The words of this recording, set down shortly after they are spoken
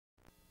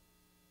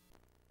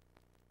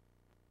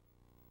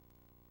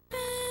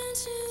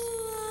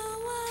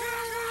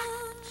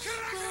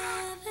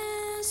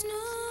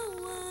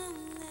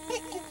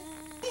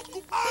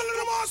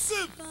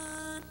Listen!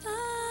 But the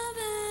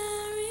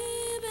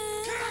very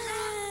best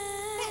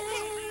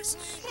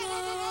no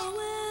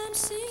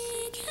MC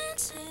can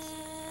say.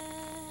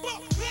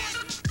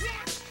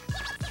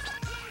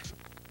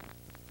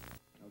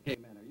 Okay,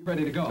 man, are you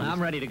ready to go?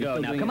 I'm ready to go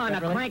now. Come on,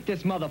 now crank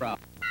this mother up.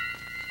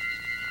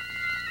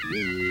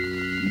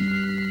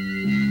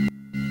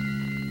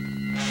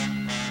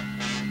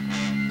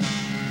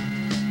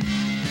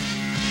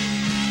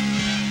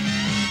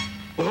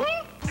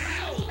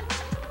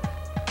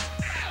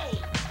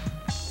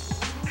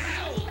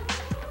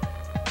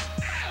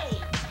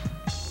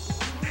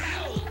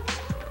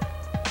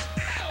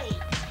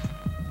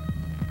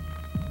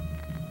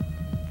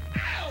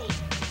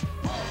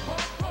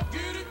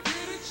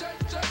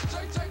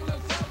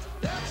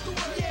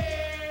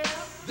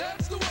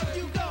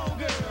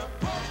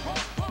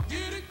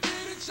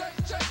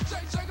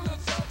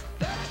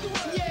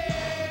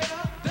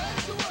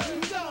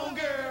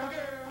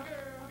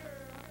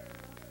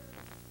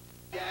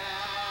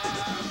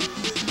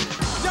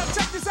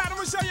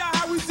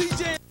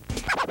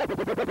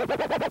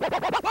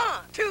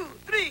 One, two,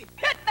 three,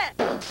 hit that!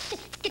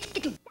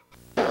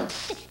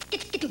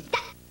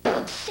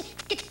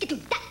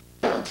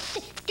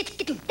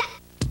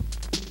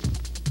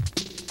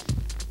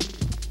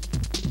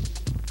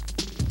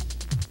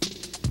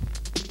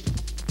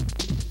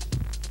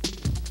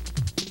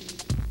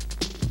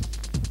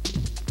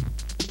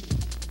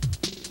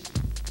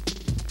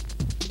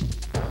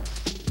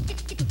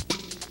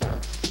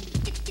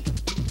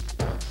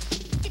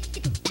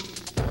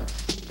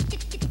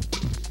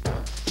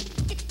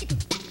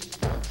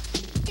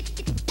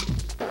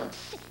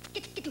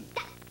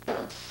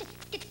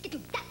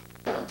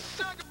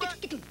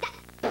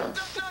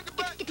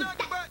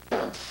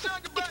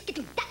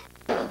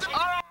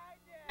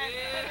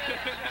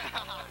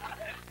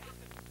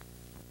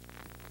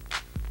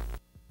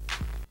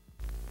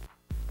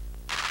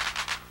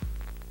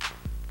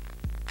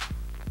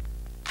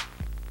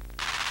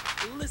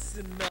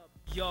 Listen up,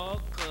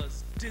 y'all,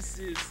 cause this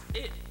is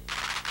it.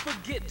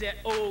 Forget that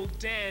old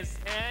dance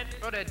and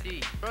throw that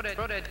D, throw that D,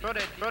 throw that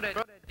D, throw that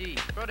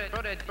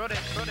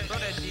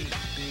D.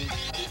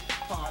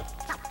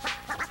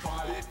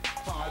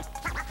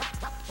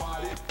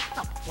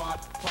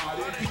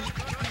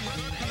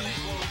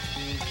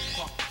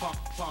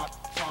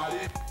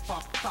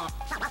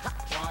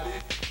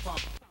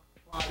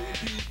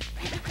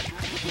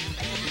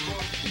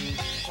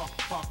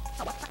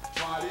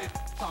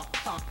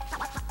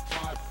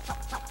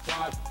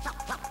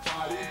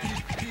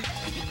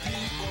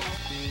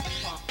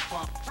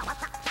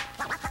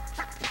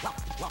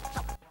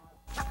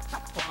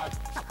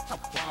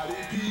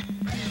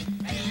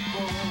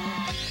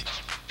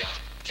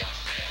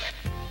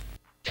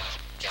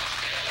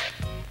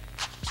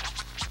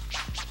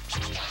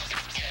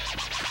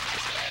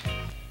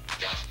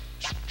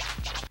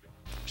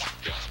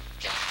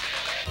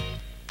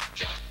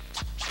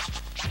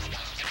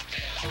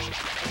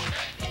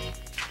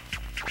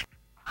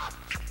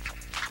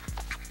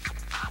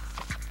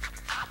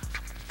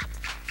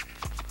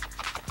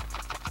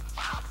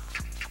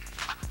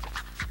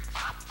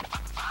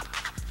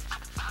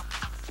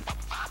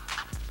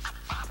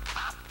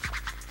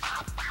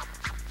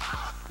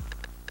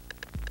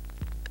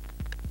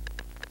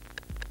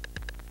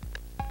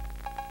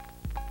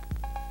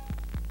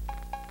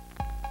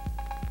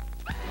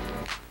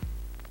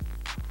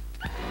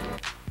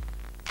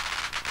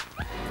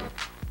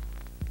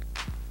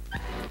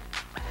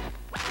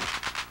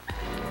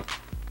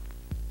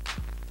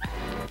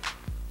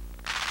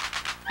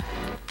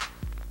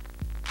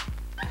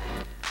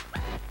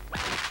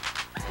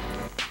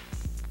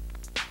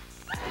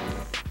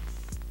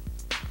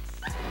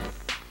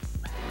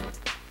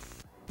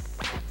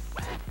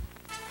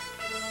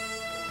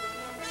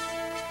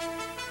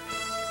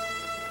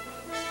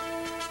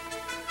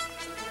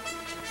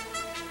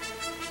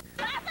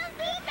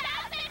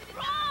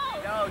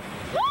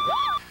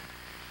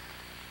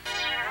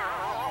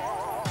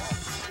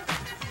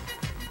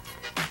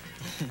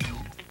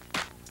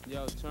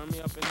 yo, turn me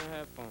up in the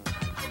headphones.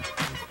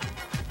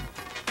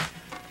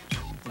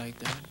 Like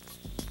that?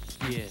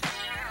 Yeah.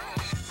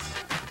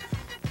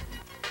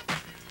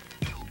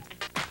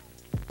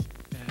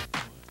 Bad boy.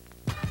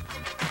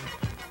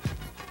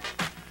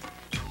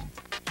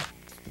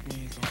 We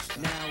ain't gonna stop.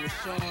 Now it's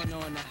Sean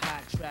on the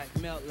hot track,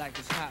 melt like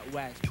it's hot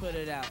wax. Put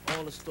it out,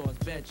 all the stores,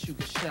 bet you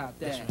can shop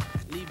that.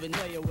 Leave a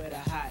nigga with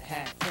a hot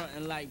hat,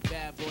 frontin' like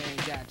bad boy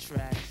ain't got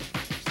tracks.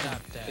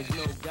 Stop that. There's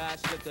no guy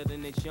slicker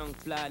than this young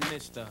fly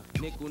mister.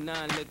 Nickel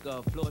 9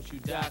 liquor, floss you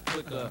die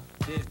quicker.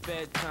 This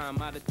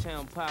bedtime, out of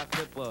town pie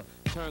flipper.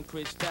 Turn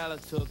Chris Styler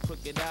to a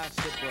crooked eye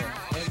sipper.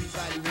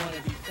 Everybody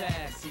wanna be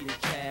fast, see the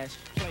cash.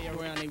 Play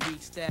around they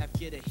weak staff,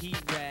 get a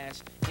heat rash.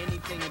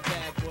 Anything a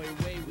bad boy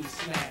way we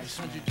smash.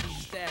 100 deep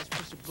stash,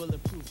 push a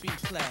bulletproof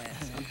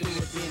E-class. I'm through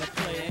with being a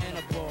player and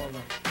a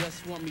baller.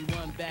 Just want me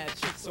one bad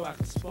chick so I I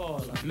can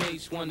spoil 'em.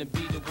 Mace wanna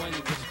be the one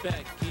you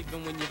respect,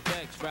 even when you're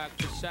vexed. Rock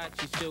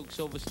Versace silks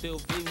over still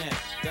V-necks.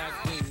 Got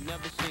green,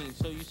 never seen,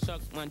 so you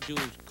suck my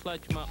jewels,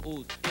 clutch my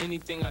ooze.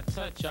 Anything I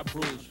touch, I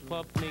bruise.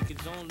 Puff make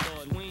his own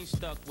laws, we ain't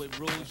stuck with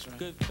rules.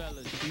 Good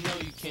fellas, you know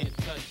you can't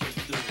touch this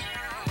dude.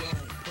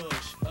 Don't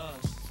push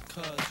us,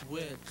 cause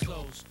we're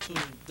close to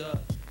the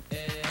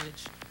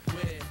edge.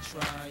 We're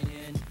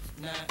trying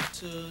not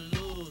to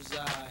lose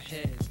our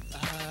heads.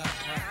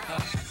 I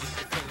get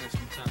the feeling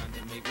sometimes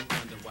that make me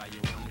wonder why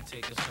you wanna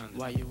take us under.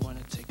 Why you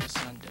wanna take us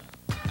under?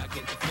 I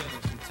get the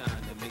feeling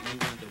sometimes that make me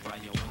wonder why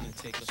you wanna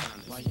take us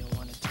under. Why you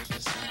wanna take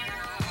us under?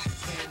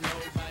 Can't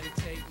nobody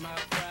take my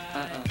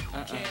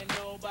pride. Can't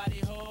nobody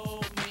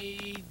hold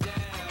me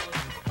down.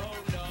 Oh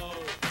no,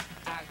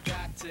 I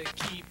got to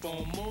keep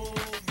on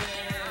moving.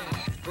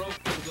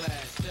 Broken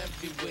glass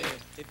everywhere.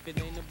 If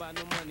it ain't about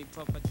no money,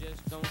 Puff, I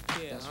just don't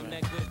care. That's I'm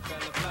right. that good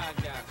fella, fly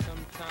guy,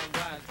 sometime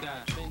wise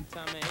guy. Spend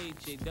time at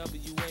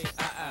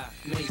HAWAII.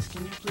 Mace,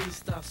 can you please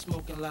stop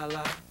smoking la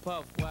la?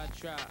 Puff, why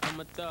try? I'm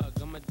a thug,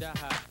 I'm a die.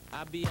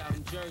 I be out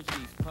in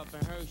Jersey,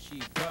 puffin'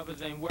 Hershey.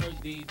 Brothers ain't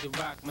worthy to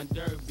rock my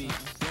derby.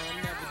 No,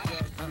 I'm never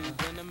drug free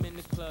when I'm in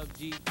the club,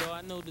 G. Though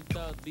I know the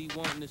thugs be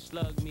wanting to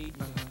slug me.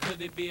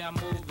 Could it be I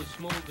move as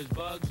smooth as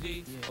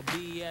Bugsy? Or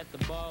be at the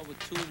bar with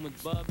too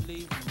much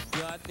bubbly?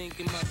 Yo, I think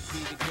it must be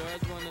the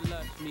girls wanna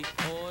lust me.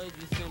 Or is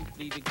it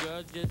simply the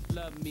girls just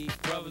love me?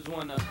 Brothers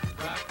wanna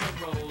rock my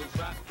rolls,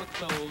 rock my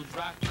clothes,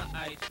 rock my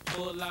ice.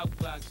 Pull out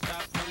clock,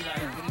 stop my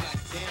life. I'm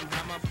like, damn,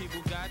 how my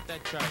people got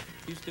that tripe?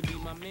 Used to be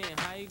my man,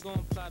 how he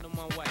gon' plot on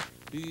my wife?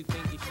 Do you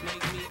think he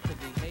snake me cause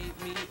he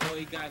hate me? Or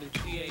he got his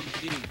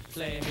PhD,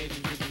 player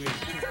hating degree?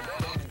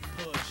 Don't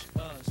push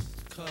us,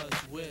 cause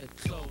we're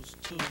close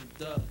to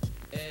the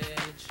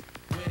edge.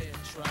 We're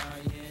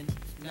trying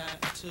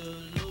not to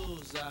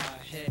lose our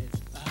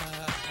heads. I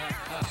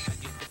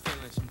get the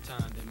feeling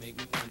sometimes that make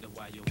me wonder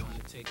why you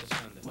wanna take us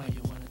under. Why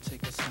you wanna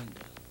take us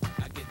under?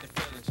 I get the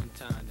feeling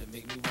sometimes that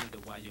make me wonder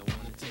why you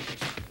wanna take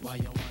us under. Why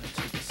you wanna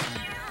take us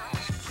under?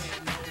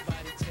 Can't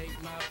nobody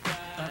take my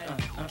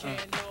pride.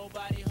 Can't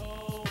nobody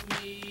hold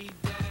me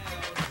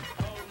down.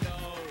 Oh no,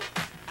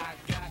 I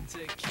got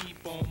to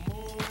keep on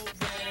moving.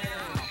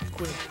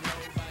 Can't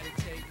nobody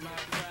take my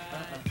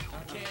pride.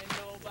 Can't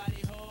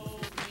nobody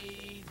hold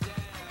me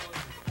down.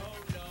 Oh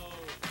no,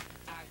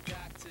 I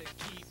got to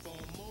keep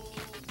on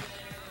moving.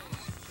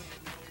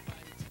 Can't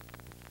nobody.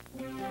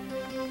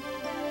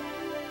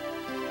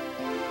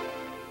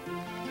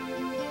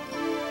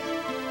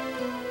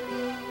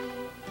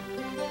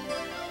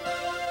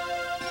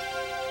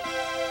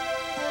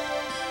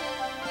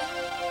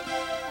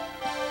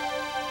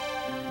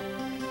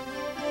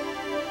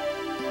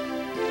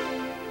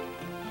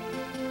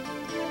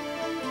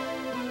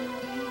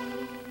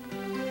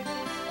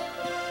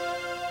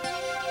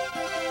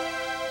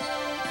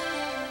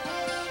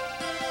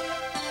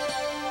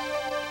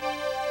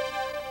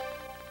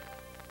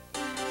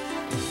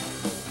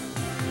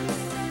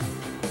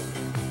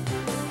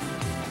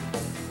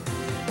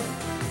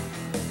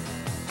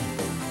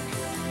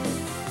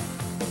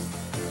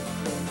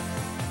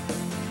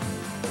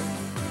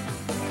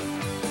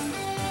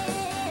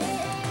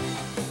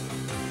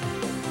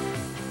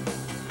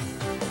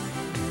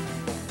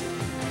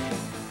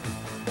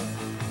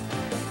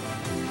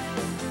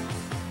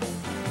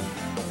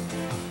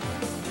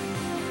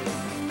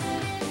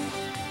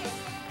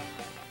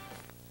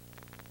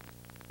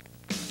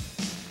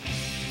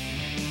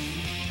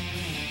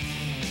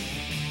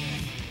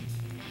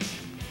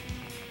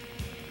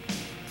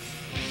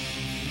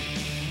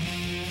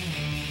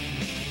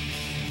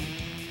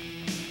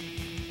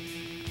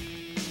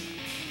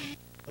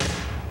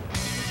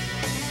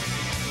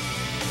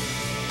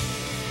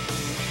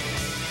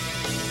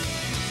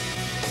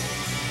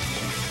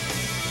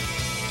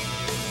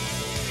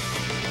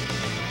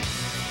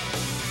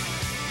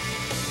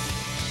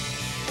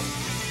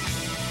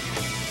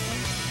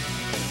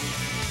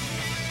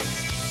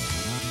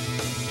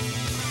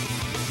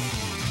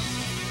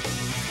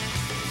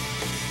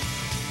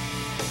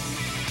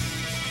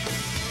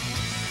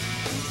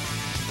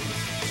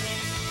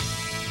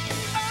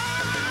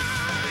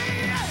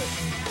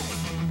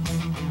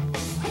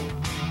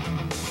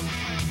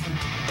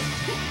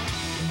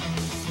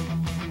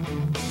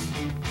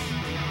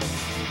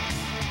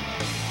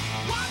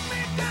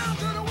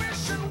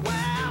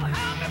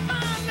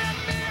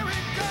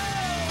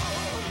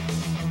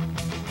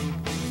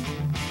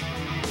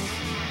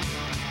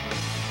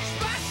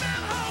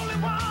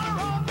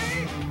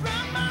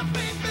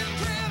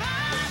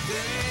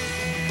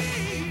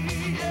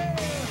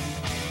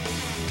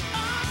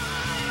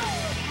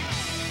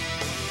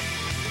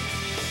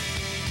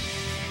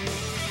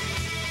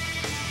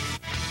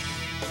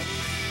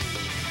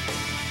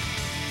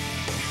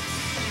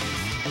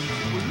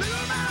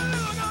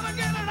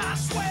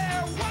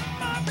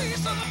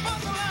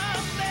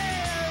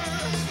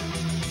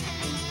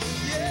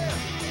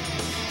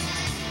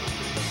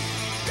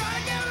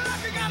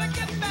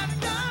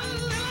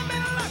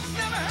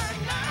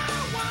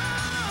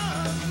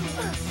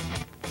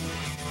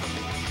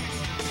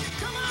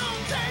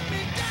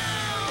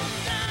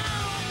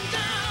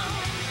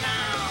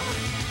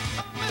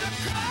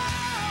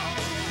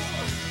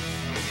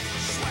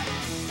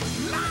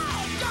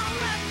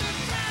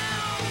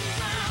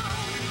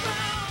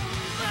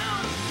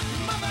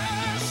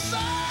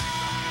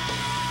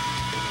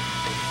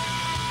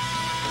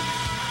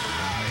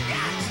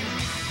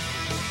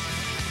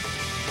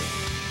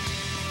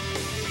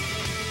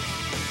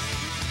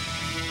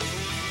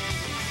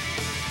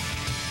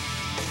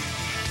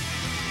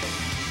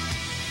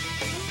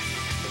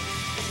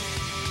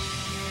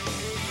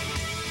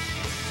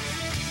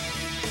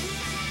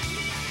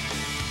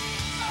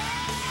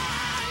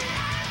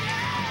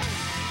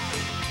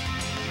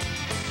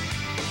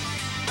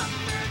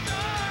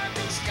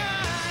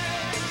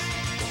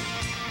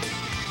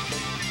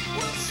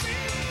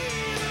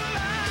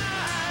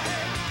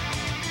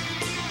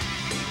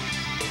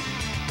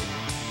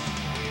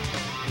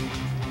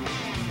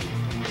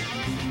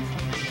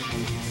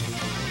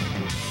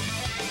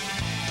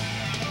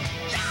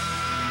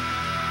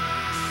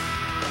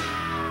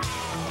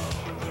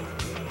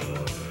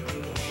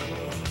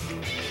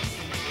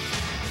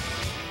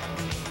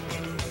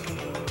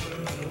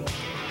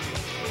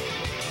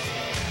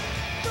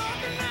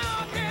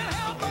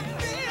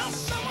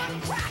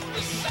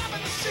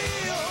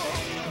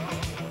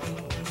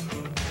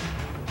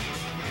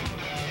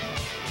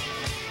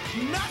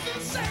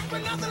 safe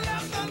with nothing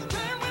left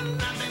undone, with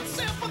nothing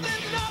simple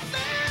than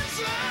nothing's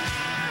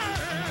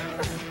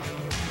learned.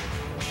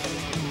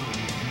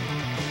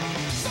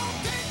 So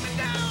take me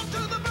down to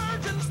the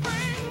Virgin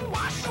Spring,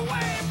 wash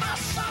away my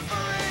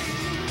suffering.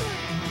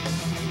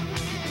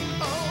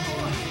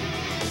 Oh,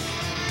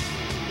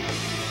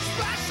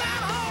 splash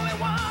that holy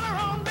water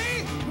on me,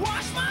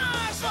 wash my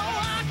eyes so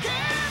I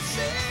can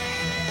see.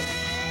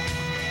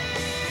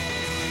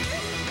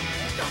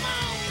 Come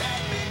on,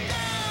 take me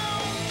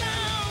down,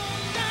 down,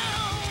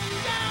 down,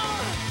 down.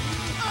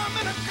 I'm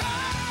in a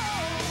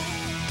cold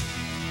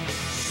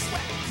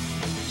sweat.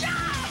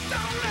 Yeah,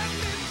 don't let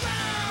me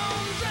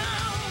drown,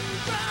 drown,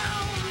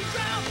 drown,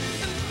 drown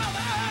in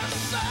another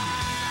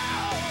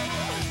soul.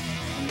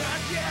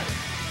 Not yet.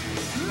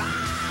 I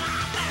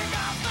think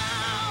I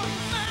found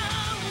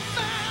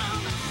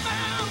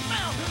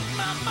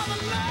my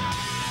mother love.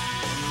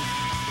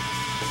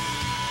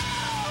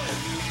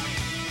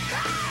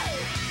 Hey!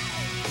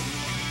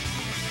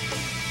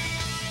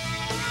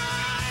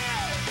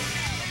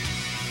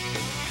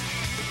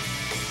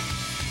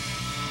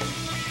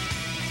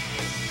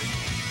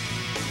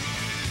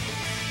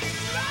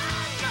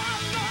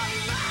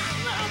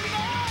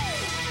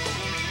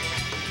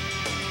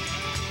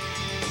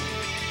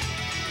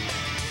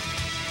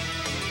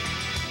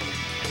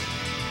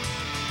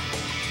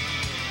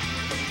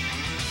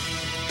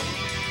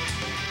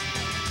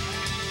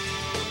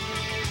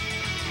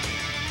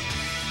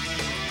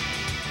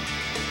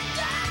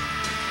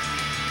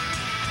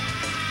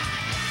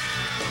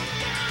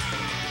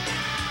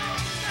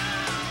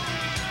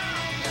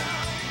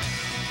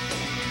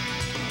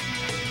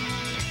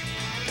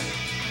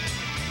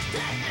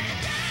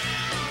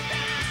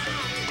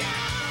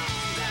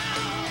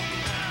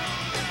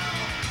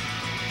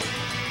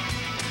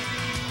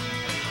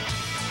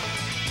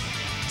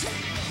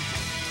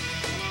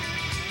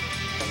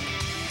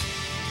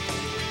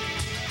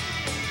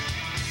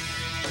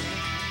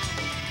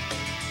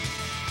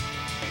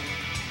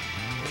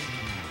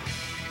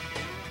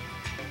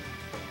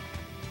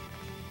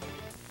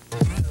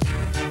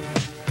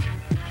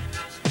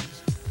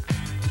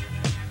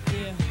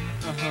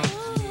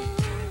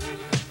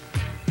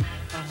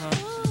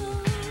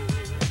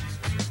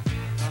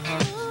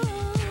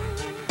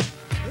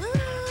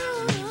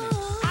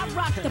 I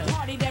rock the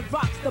party that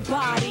rocks the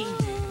body.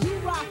 You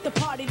rock the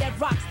party that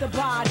rocks the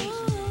body.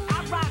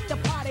 I rock the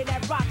party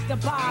that rocks the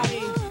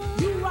body.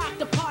 You rock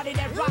the party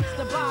that rocks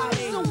the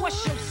body. So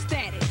what's your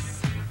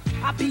status?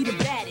 I be the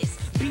baddest.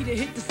 Be to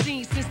hit the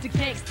scene since the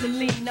gangster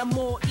lean. I'm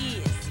all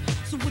ears.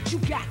 So what you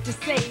got to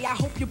say? I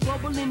hope you're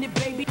bubbling it,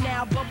 baby.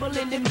 Now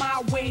bubbling it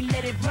my way,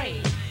 let it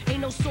rain.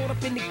 Ain't no sort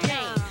up in the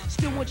game.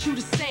 Still want you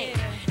to sing.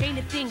 Ain't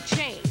a thing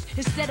changed.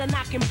 Instead of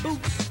knocking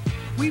boots,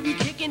 we be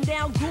kicking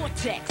down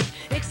Gore-Tex.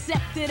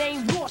 Except it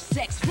ain't raw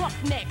sex,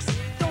 roughnecks.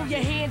 Throw your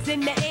hands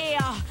in the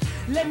air.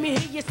 Let me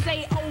hear you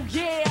say, oh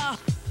yeah.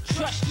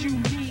 Trust you,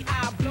 me,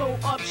 I blow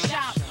up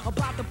shop.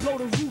 About to blow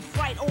the roof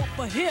right off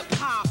of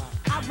hip-hop.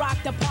 I rock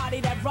the party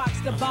that rocks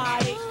the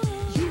body.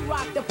 You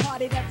rock the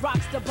party that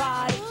rocks the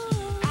body.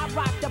 I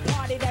rock the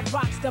party that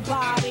rocks the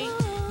body.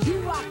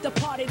 You rock the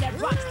party that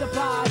rocks the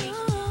body.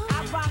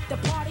 I rock the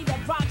party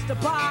that rocks the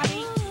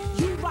body.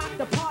 You rock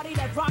the party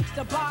that rocks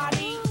the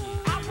body.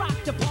 I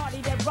rock the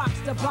party that rocks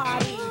the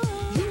body.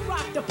 You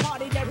rock the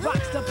party that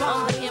rocks the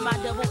body.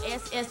 I'm the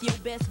MISSS, your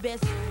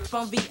best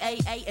from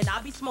VAA, and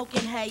I be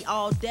smoking hay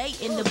all day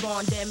in the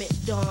barn. Damn it,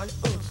 darn.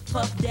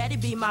 Puff Daddy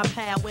be my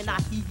pal when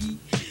I hee.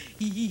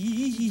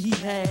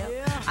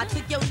 I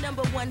took your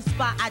 #1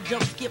 spot, I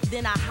jump, skip,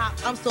 then I hop.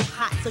 I'm so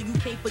hot, so you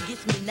can't forget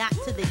me not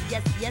to the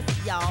yes,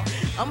 y'all.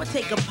 I'ma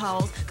take a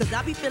pause, cause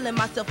I be feeling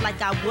myself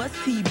like I was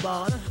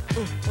T-balled.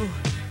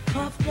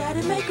 Puff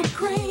Daddy make 'em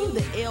cream.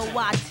 The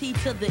L-Y-T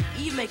to the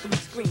E make 'em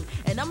scream.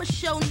 And I'ma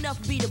show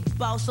enough be the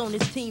boss on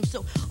this team.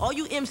 So all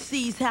you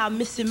MCs, how I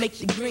miss it, make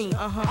the green.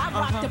 I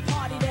rock the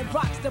party that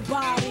rocks the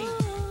body.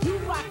 You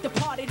rock the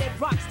party that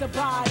rocks the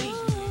body.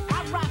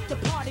 I rock the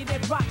party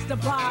that rocks the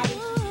body.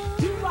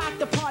 You rock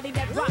the party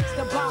that rocks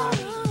the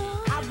body.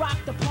 I rock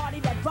the party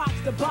that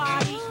rocks the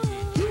body.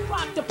 You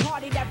rock the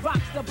party that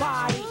rocks the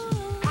body.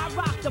 I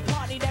rock the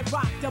party that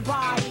rocks the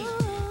body.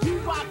 You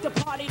rock the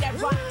party that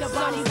rocks the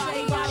body.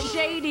 Body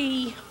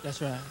shady.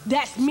 That's right.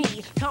 That's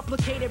me,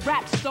 complicated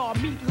rap star,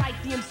 meet like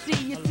the MC.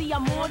 You see,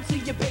 I'm on to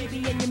your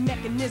baby and your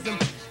mechanism.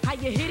 How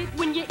you hit it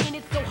when you're in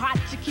it so hot,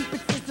 you keep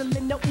it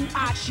sizzling, the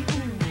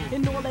ooh-ah-she-ooh.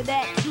 And all of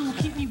that too,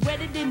 keep me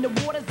wetted in the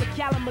waters of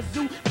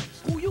Kalamazoo.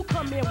 Who you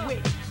come in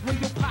with? Where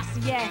your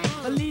posse at?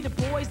 Or leave the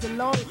boys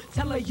alone,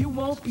 tell her you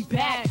won't be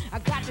back. I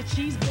got the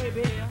cheese,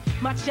 baby,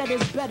 my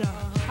cheddar's better.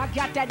 I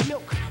got that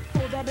milk,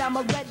 for that I'm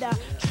a redder.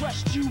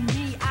 Trust you,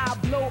 me, I'll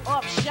blow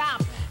up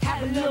shop.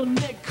 Have a little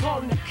nigga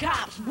calling the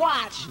cops,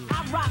 watch.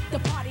 I rock the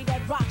party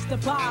that rocks the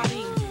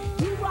body.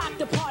 You rock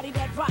the party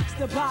that rocks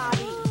the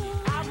body.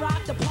 I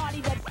rock the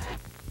party that...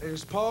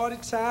 It's party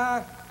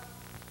time.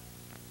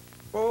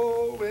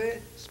 Oh,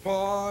 it's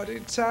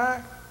party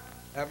time.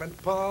 Having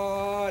a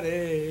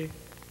party.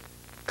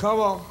 Come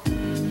on.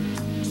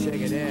 Check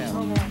it out.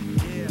 Come on.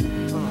 Yeah.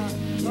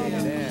 Check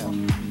it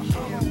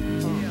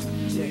out.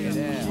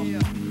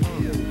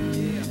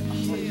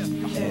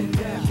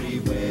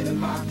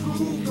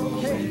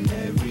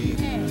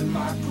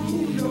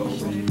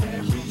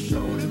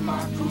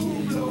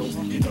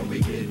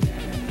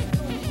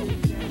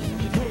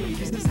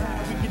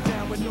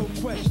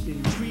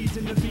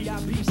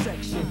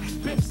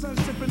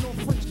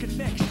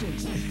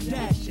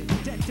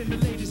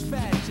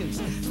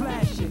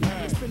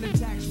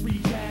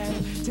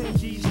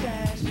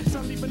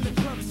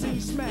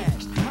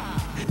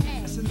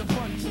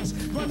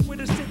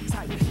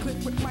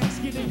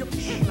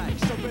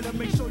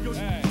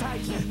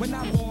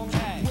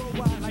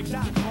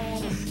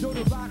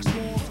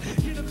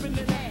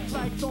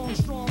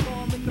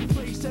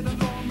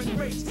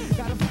 face.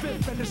 Got a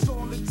fifth and it's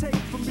all it takes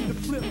for me to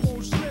flip,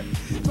 won't slip.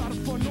 Try to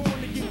front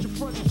on to get your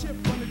front chip.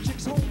 Run the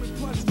chicks home and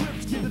plus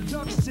rips. Get a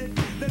duck sit.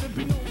 Let it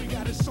be known we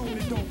got it on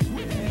it, don't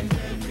quit. And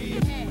every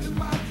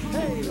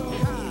hey,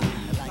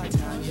 like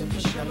Tanya,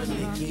 Michelle, and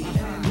Nikki.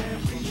 And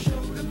every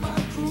show that my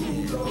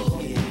crew go.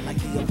 Yeah, like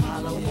the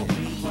Apollo or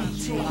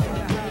BET.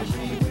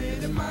 Everywhere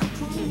that my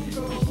crew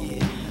go.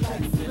 Yeah,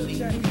 like Philly,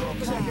 New York,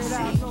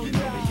 Tennessee. You know we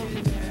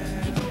get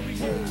down. You know we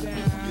get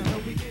down. You know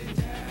we get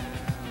down.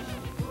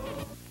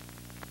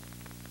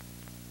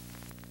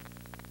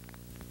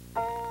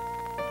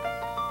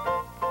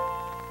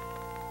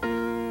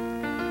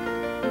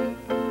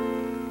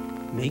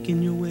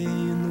 Making your way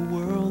in the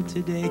world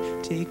today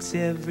takes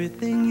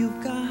everything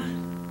you've got.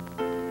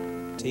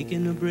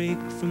 Taking a break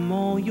from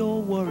all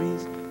your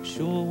worries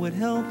sure would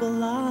help a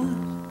lot.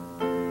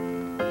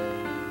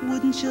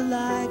 Wouldn't you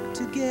like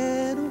to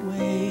get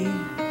away?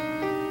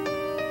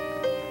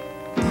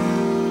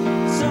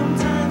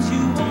 Sometimes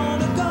you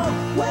wanna go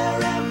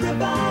where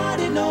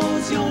everybody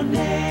knows your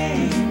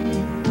name,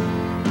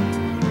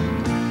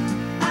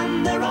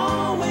 and they're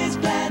always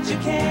glad you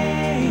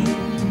came.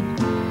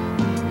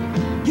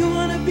 You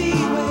wanna be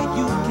where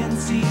you can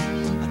see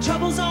our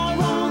troubles are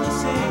all the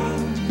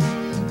same.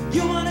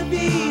 You wanna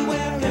be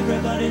where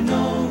everybody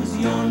knows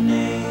your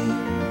name.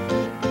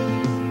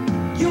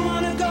 You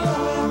wanna go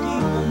where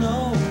people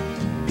know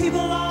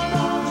people are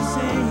all the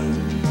same.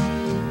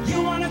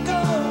 You wanna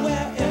go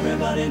where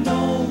everybody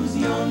knows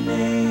your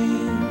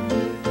name.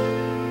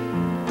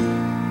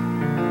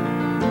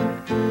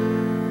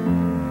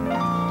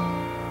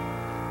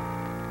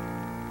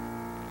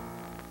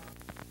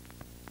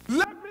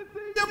 Let me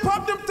see you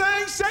pop them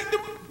things, shake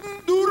them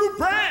doodle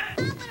brand.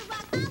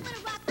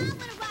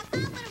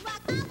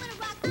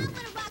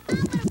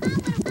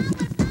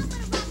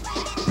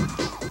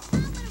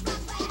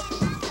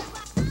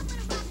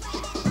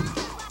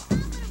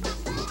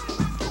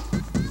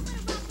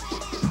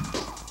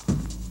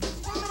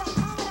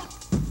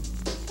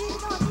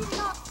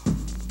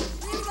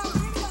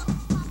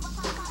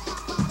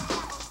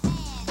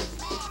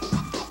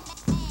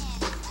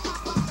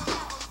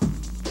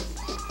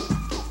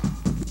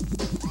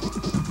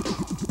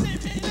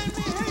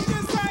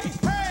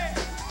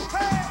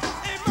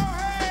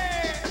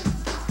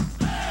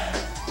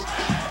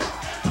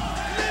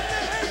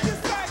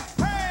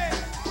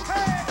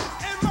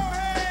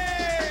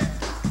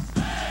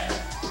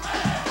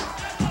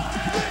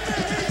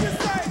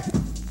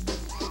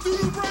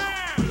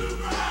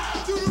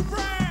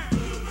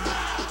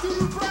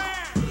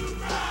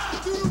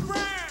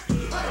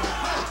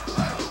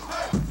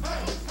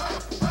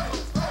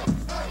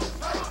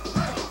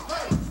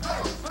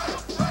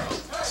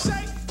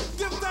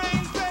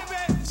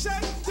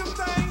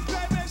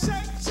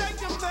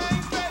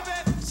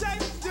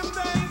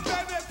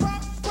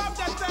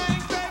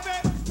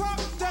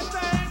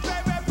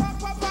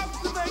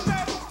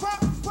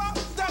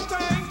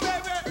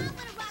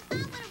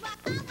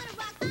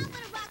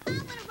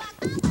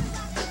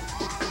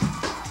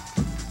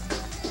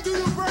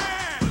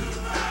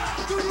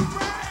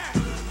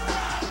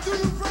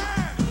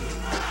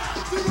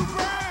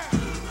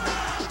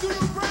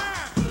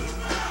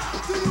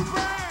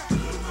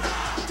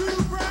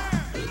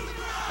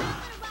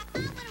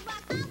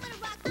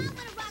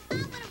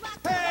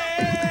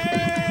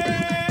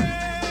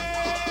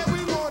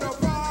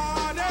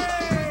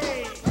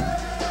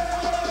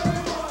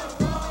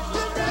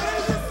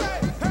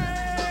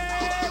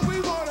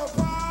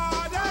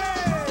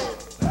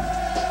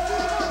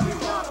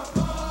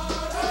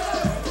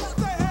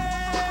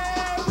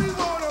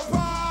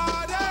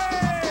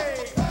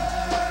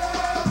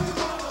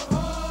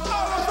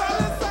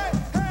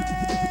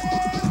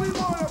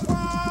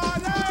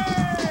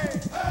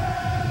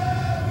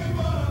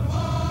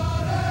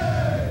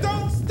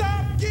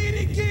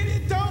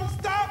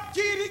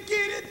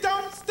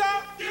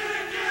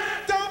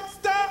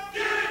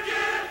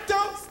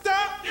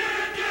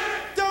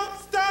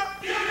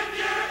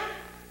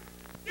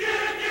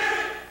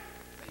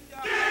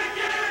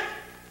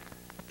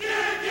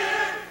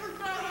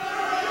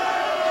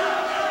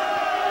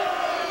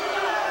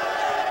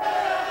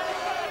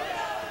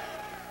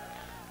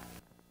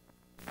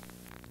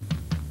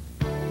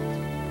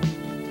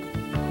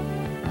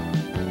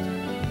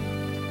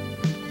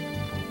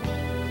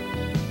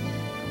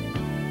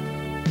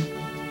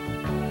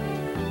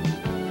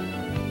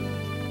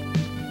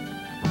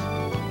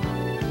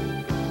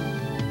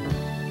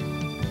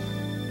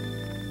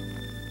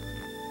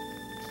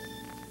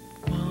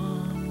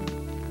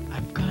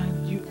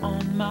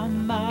 my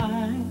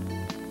mind,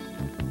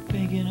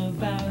 thinking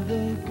about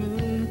the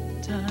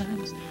good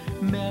times.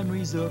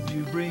 Memories of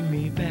you bring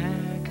me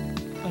back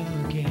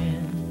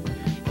again.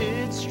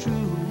 It's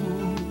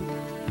true,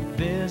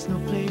 there's no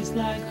place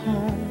like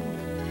home.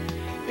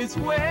 It's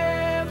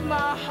where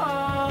my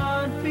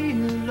heart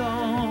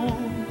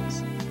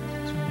belongs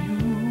to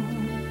you.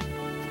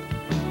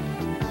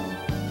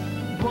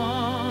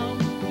 Guam,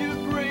 you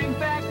bring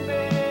back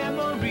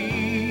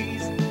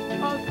memories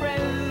of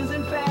friends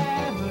and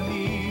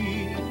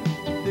family,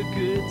 the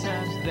good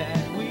times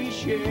that we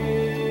shared.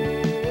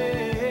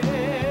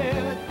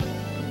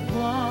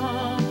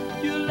 Warm,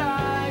 you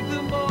like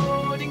the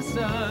morning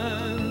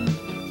sun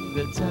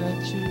that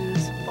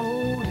touches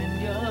old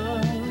and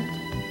young.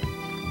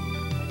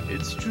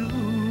 It's true.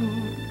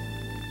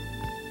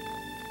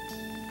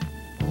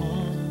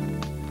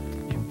 Warm,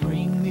 you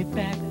bring me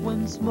back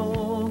once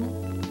more,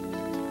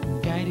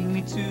 guiding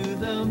me to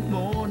the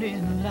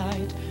morning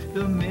light,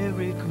 the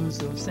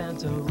miracles of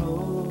Santa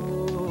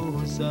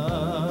Rosa.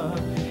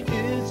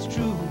 It's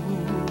true,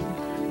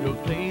 no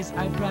place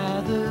I'd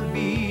rather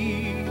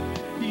be,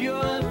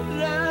 your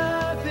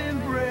love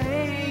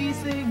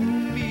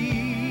embracing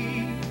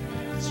me.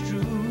 It's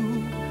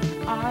true,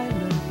 I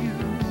love you.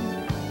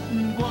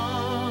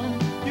 Warm,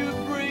 you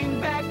bring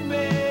back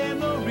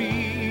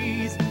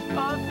memories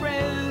of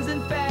friends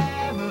and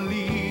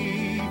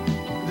family,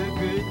 the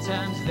good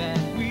times that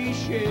we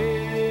share.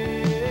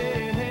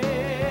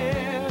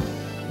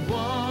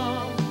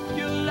 Warm,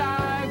 you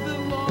like the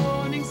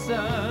morning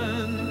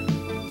sun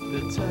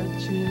that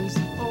touches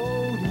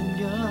old and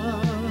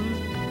young.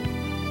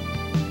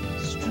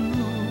 It's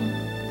true.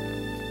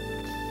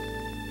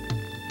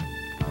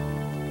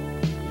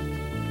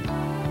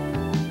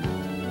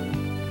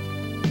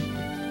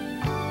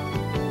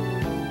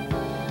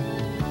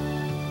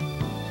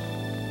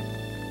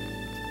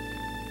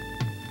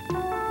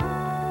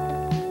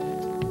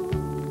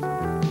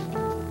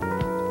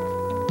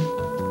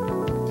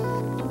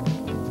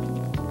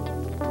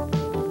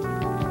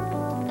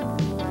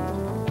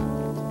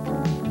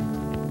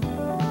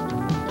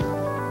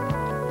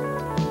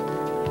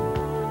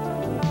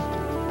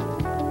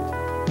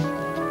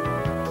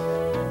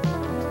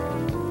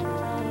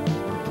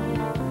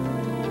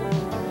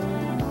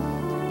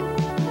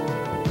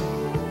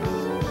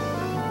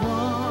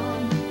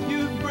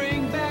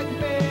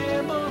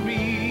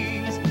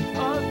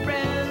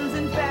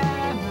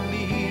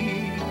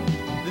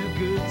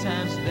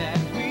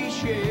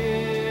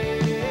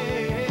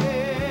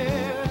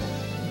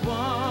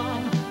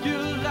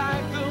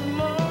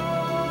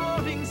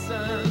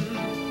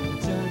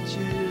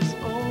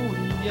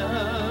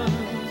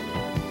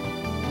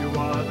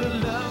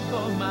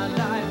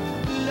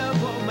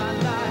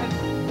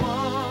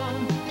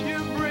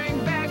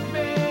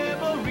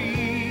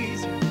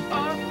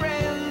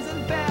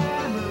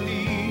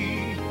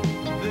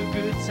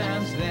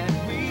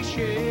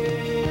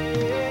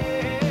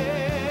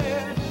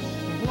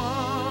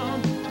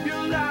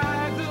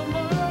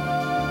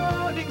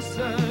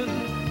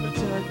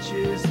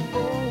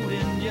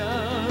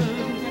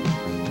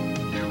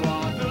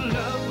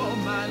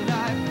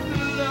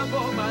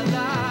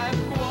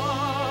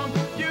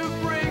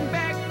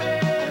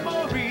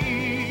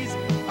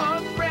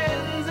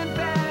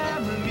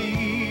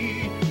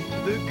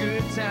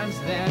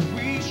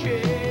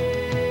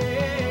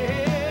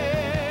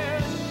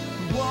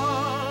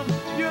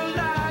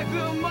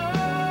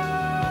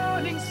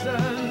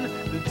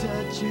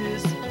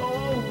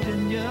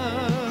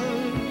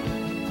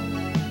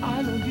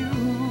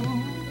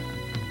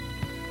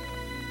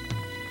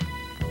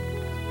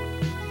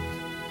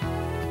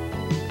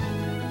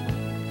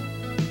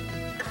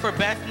 For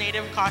Best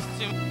Native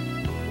Costume.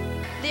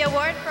 The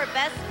award for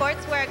Best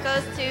Sportswear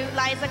goes to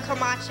Liza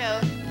Camacho.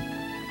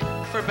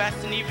 For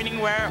Best in Evening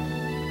Wear.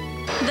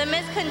 The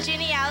Miss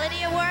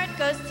Congeniality Award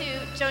goes to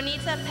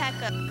Jonita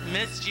Pekka.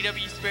 Miss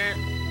GW Spirit.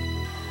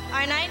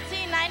 Our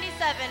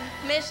 1997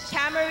 Miss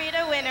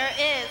Chamarita winner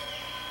is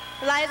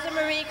Liza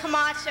Marie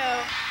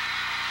Camacho.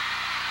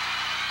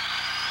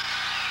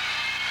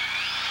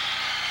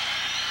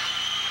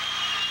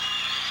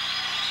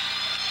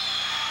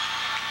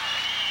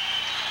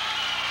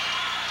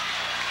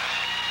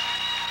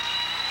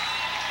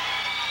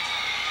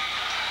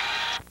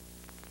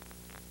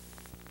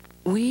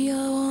 We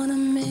all wanna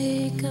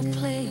make a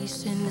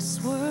place in this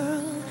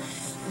world.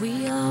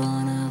 We all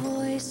want our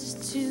voices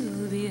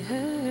to be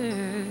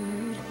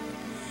heard.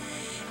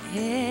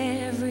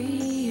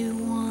 Everyone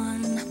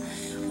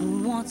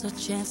wants a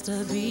chance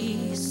to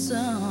be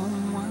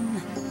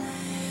someone.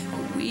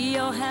 We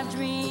all have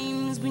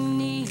dreams we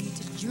need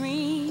to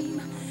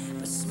dream,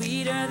 but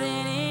sweeter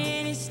than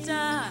any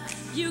star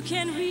you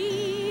can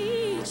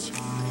reach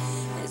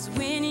is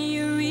when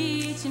you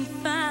reach and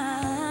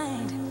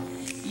find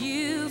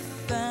you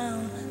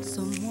found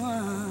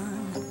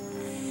someone.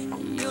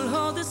 You'll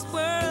hold this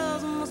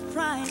world's most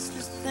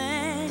priceless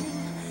thing.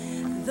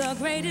 The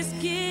greatest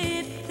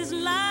gift this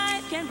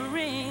life can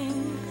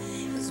bring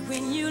is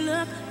when you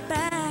look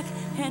back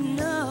and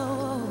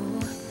know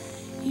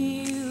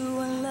you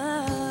are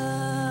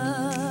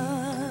loved.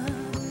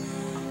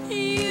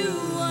 You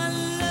are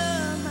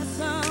loved by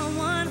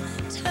someone,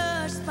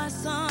 touched by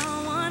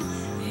someone,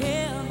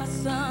 held by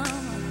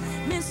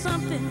someone, meant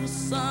something to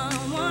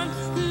someone,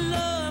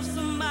 loved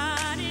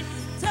somebody,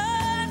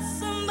 touched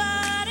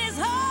somebody's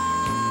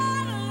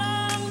heart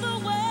along the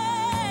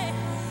way.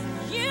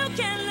 You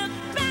can look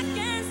back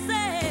and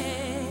say,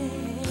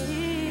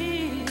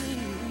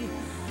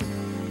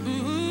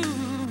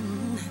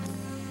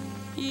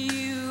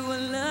 you are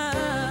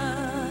loved.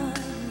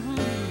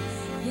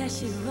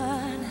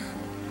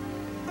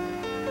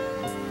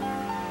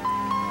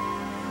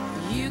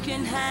 You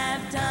can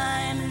have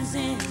diamonds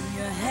in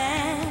your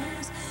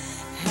hands,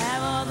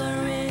 have all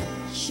the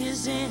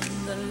riches in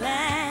the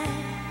land,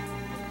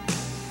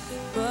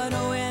 but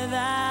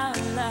without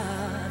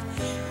love,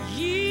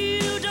 you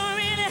don't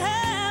really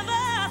have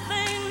a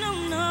thing, no,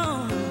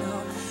 no,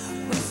 no.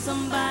 When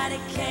somebody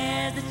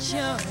cares that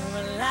you're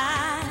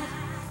alive,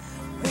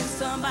 when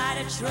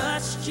somebody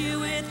trusts you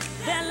with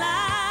their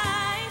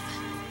life,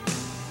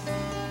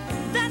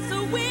 that's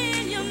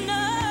when you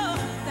know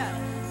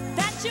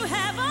that you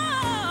have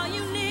all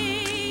you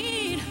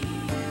need.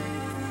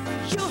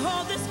 You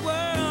hold this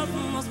world's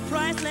most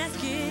priceless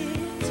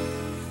gift,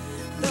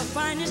 the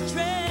finest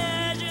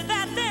treasure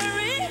that there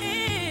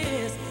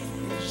is.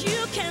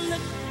 You can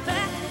look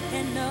back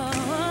and know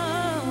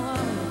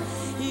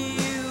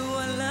you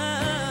were loved.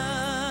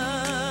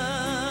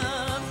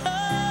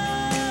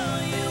 Oh,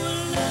 you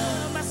were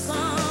loved by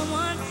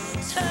someone,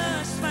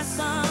 touched by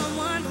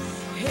someone,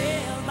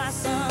 held by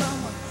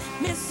someone,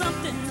 meant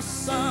something to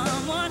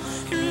someone.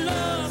 You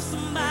love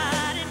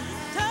somebody,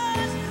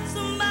 touch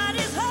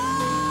somebody's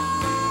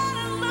heart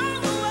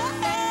along the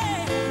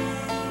way.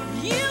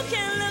 You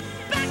can look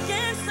back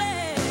and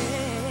say,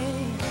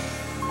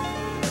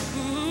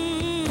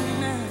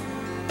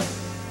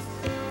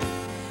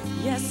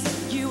 yes,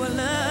 you were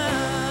loved.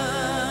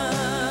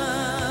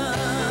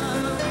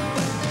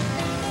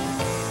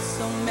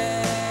 So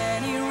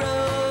many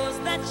roads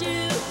that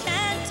you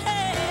can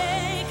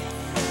take,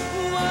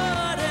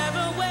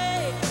 whatever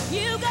way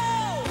you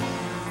go,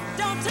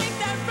 don't take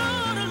that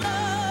road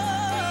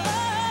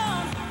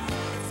alone.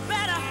 It's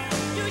better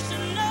you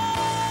should know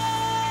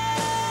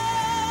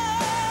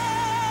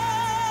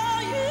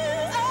you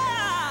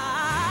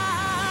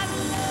are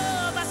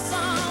loved by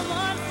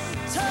someone,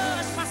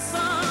 touched by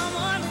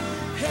someone,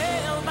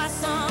 held by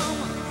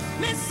someone,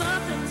 meant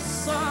something to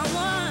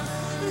someone.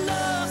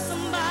 Love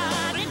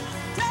somebody,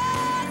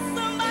 touch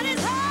somebody's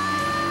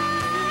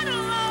heart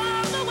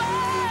along the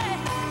way.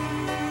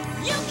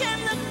 You can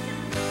look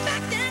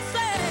back and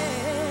say,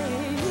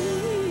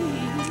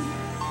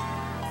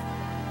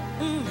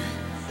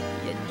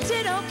 you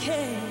did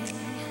okay.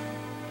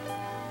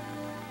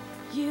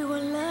 You were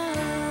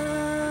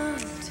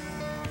loved.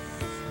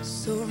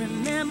 So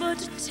remember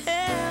to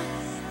tell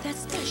that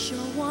special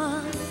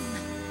one.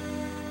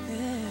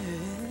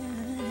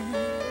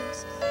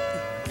 Yes.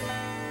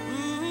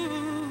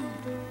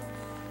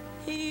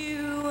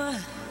 You are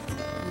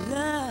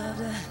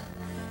loved.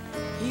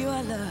 You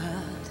are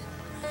loved.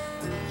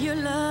 You're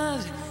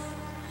loved.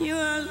 You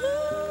are loved.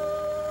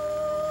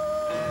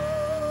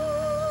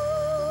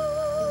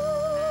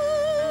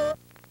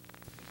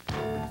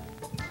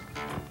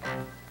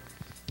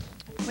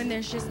 When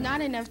there's just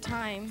not enough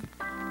time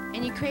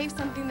and you crave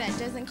something that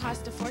doesn't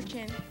cost a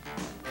fortune,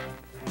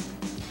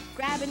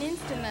 grab an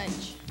instant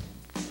lunch.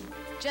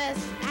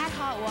 Just add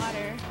hot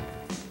water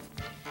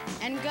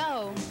and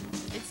go.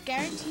 It's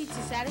guaranteed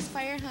to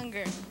satisfy your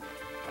hunger.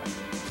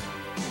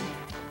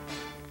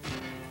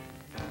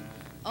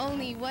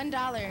 Only $1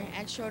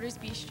 at Schroeder's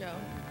Bistro.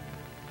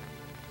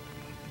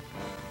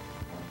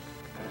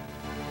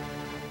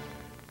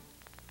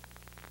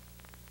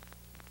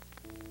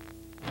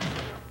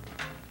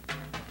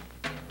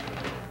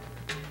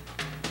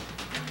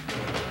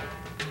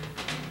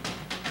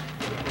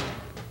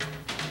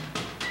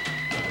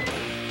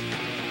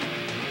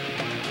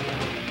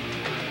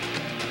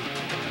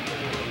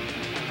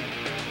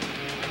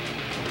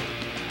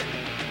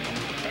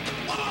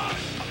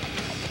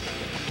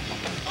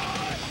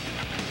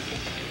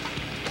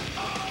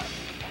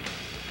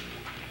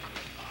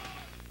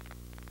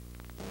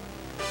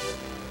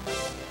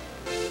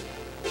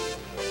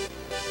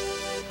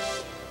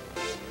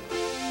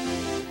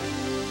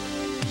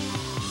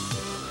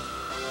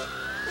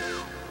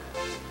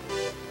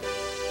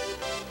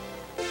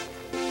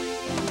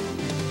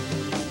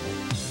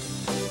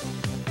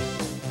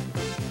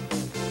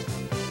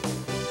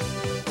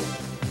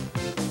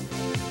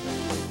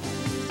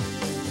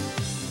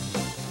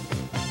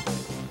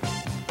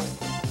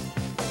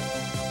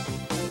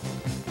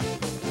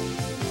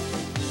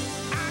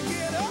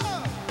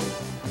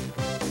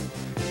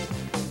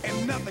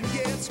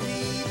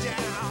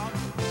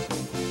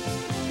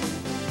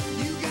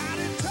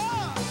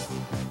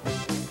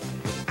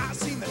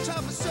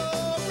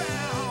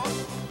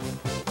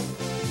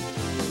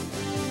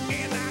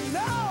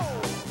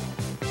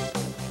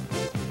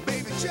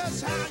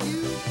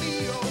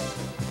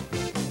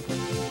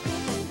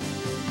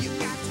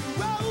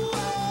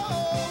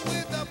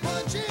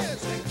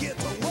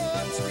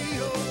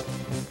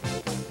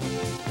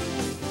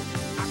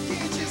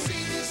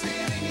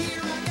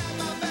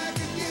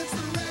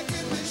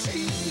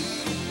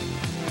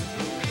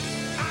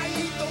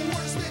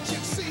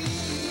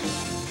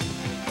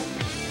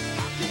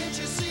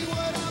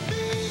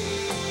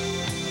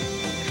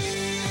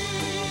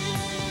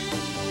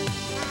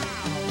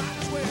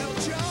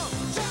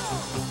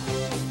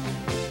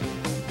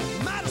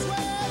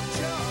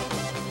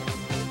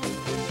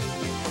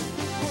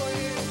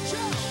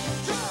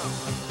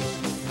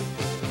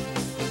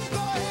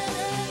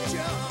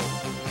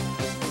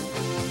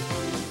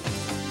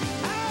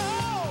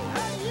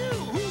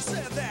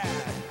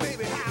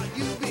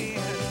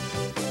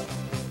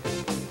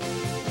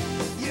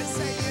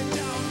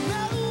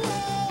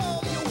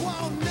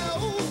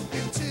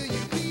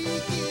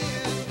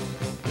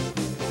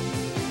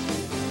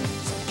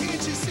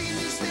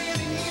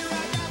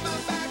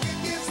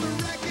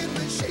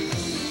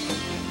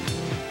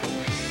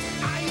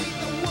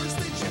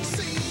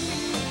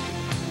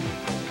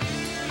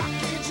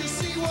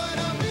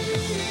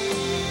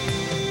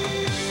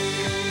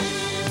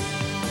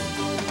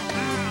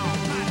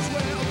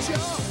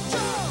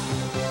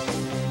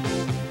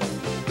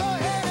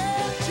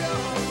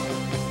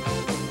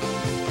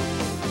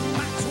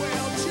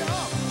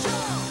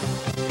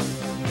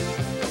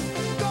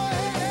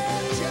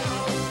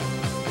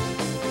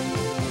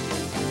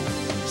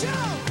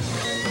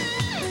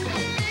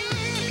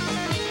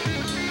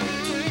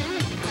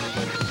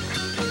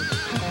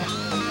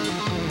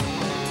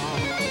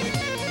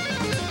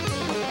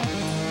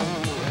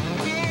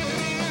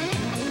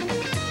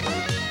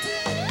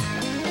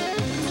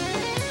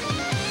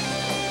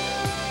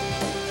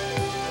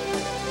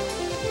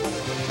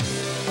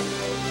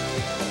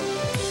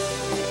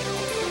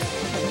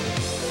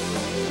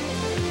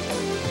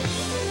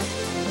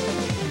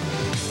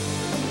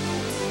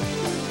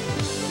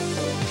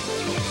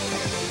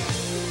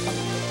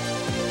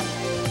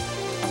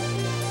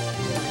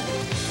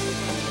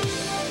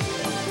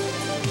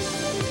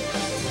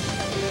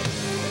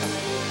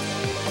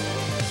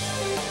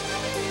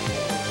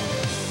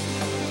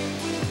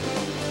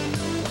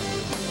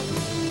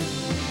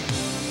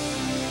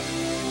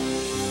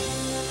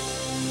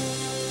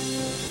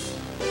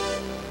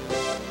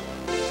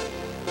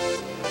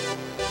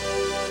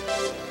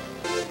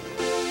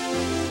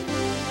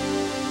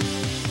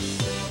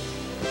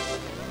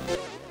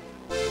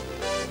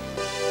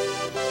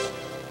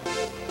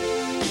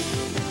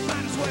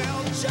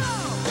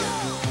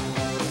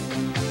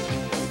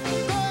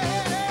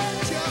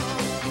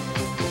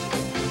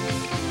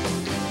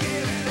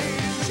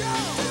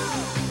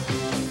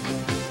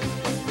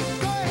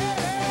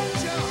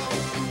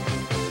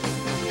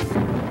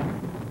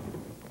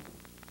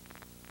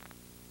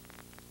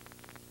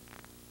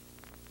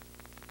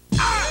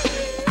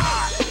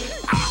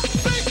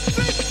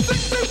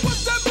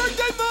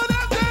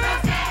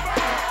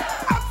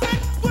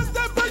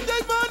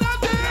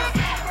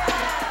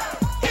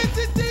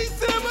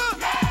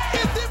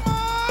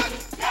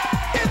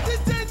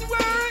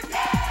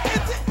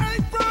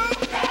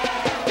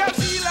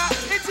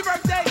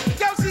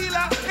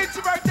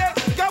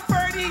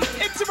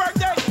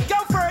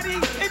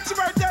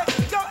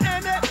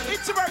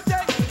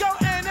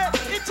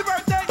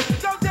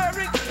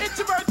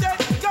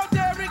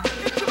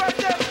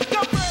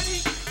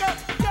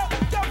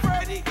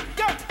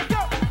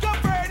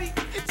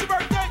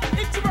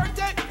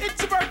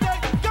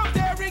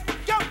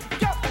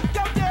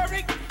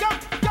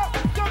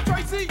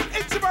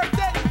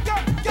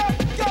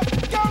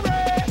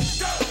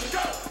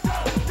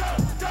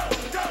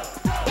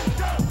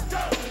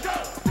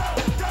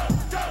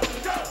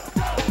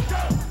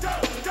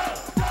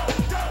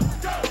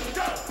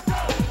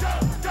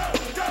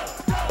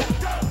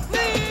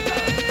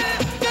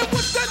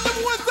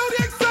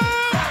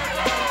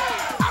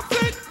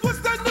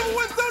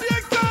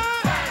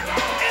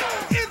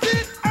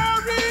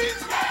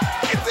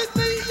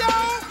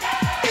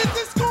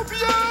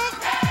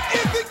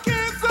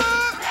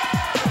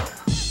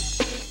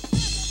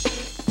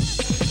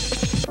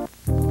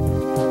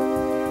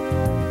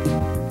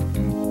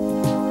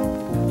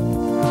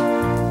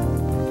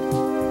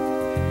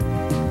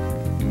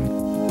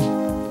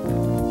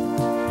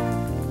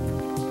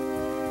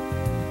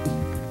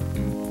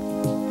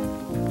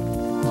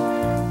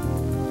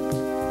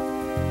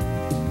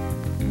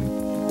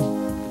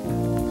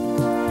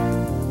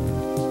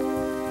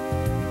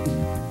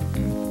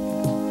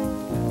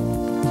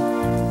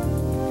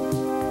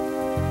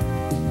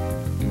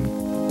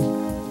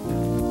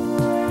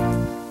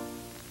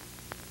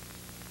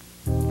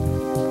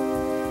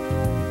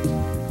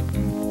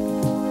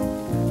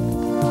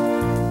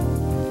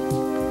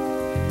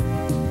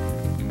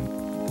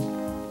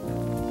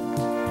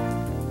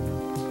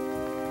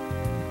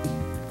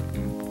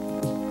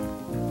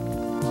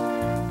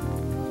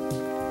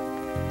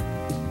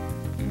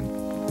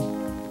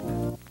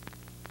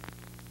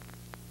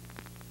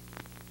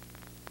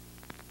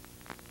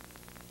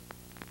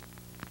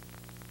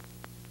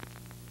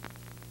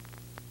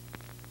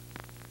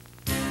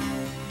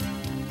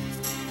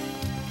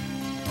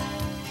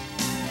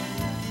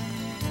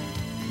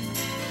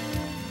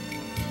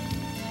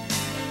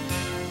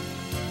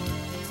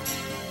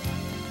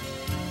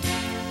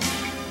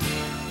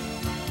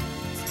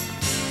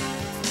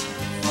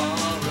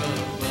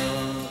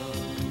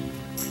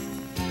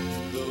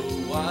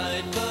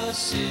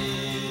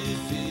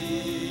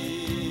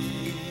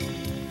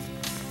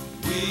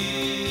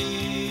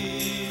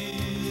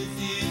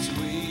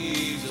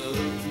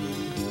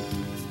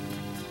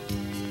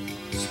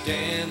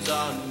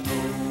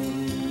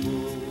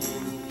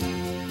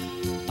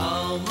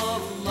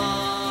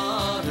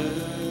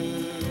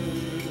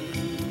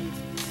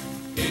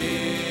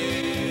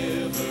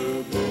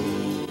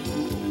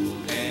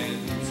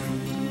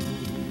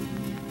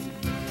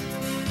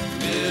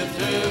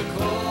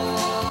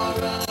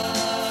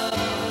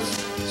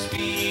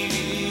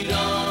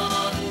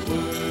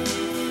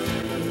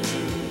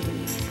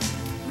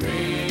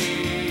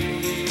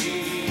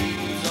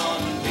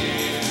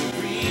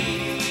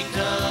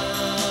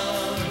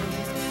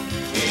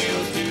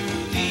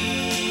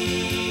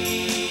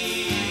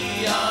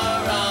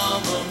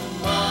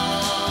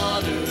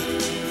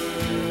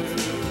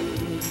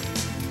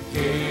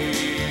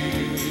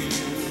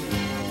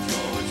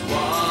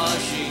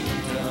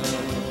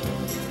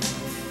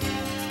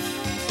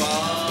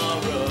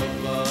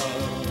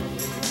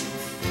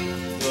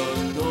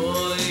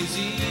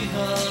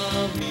 Yeehaw.